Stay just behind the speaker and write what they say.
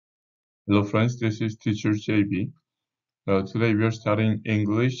Hello friends, this is teacher JB. Today we are studying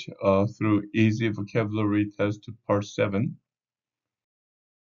English through Easy Vocabulary Test Part 7.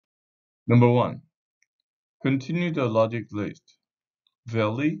 Number 1. Continue the logic list.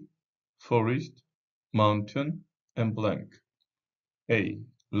 Valley, forest, mountain, and blank. A.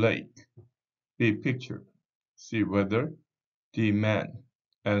 Lake. B. Picture. C. Weather. D. Man.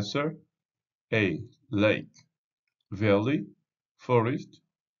 Answer. A. Lake. Valley, forest,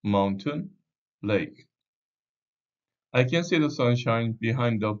 mountain, lake. I can see the sunshine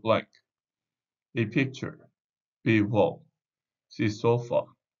behind the blank. A picture. B. Wall. C. Sofa.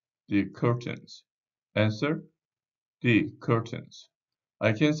 D. Curtains. Answer. D. Curtains.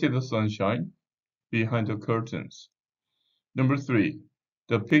 I can see the sunshine behind the curtains. Number 3.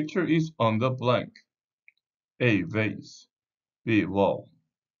 The picture is on the blank. A. Vase. B. Wall.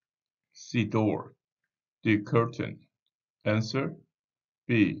 C. Door. D. Curtain. Answer.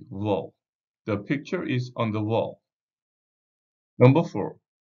 B. Wall. The picture is on the wall. Number 4.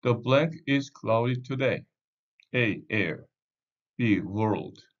 The blank is cloudy today. A. Air. B.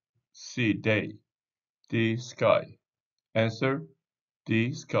 World. C. Day. D. Sky. Answer.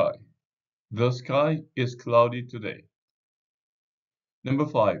 D. Sky. The sky is cloudy today. Number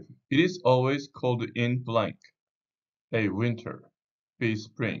 5. It is always cold in blank. A. Winter. B.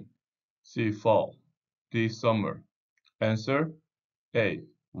 Spring. C. Fall. D. Summer. Answer. A.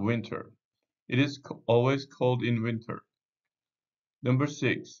 Winter. It is always cold in winter. Number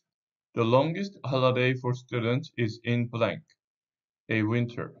 6. The longest holiday for students is in blank. A.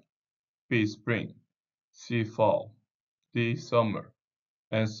 Winter. B. Spring. C. Fall. D. Summer.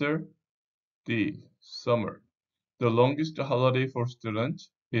 Answer. D. Summer. The longest holiday for students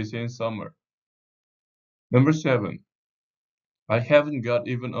is in summer. Number 7. I haven't got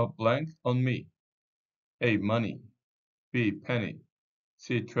even a blank on me. A. Money. B. Penny.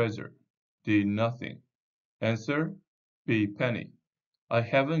 C. Treasure. D. Nothing. Answer. B. Penny. I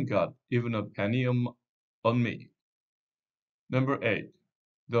haven't got even a penny on me. Number 8.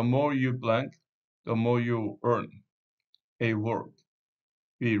 The more you blank, the more you earn. A. Work.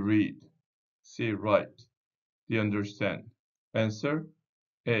 B. Read. C. Write. D. Understand. Answer.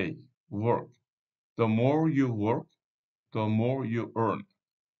 A. Work. The more you work, the more you earn.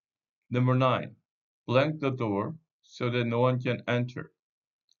 Number 9. Blank the door so that no one can enter.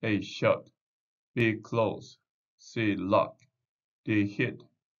 A. Shut. B. Close. C. Lock. D. Hid.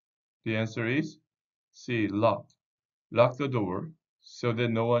 The answer is C. Lock. Lock the door so that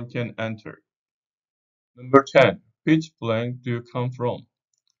no one can enter. Number 10. Which blank do you come from?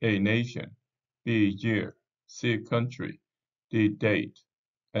 A. Nation. B. Year. C. Country. D. Date.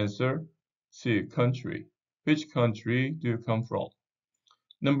 Answer. C. Country. Which country do you come from?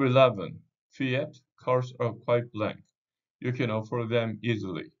 Number 11. Fiat cars are quite blank. You can afford them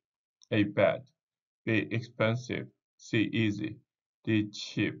easily. A. Bad. B. Expensive. C. Easy. D.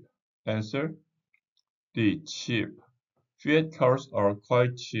 Cheap. Answer. D. Cheap. Fiat cars are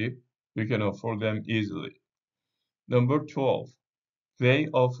quite cheap. You can afford them easily. Number 12. They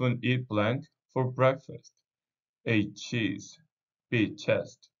often eat blank for breakfast. A. Cheese. B.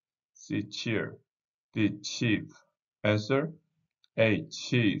 Chest. C. Chair. D. Cheap. Answer. A.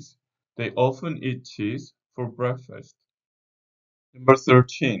 Cheese. They often eat cheese for breakfast. Number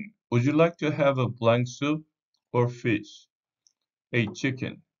 13. Would you like to have a blank soup or fish? A.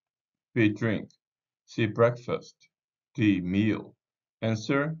 Chicken. B. Drink. C. Breakfast. D. Meal.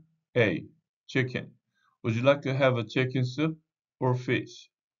 Answer. A. Chicken. Would you like to have a chicken soup or fish?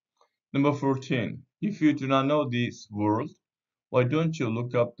 Number 14. If you do not know this word, why don't you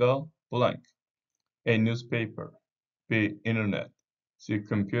look up the blank? A. Newspaper. B. Internet. C.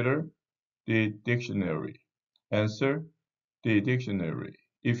 Computer. D. Dictionary. Answer. D. Dictionary.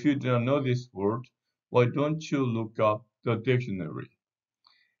 If you do not know this word, why don't you look up the dictionary?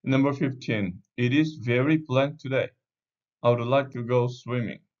 Number 15. It is very blank today. I would like to go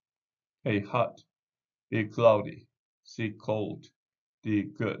swimming. A. Hot. B. Cloudy. C. Cold. D.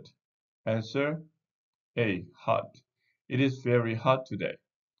 Good. Answer. A. Hot. It is very hot today.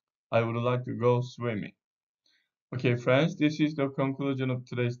 I would like to go swimming. Okay, friends, this is the conclusion of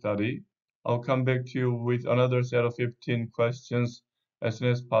today's study. I'll come back to you with another set of 15 questions as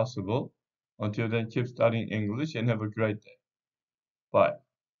soon as possible. Until then, keep studying English and have a great day. Bye.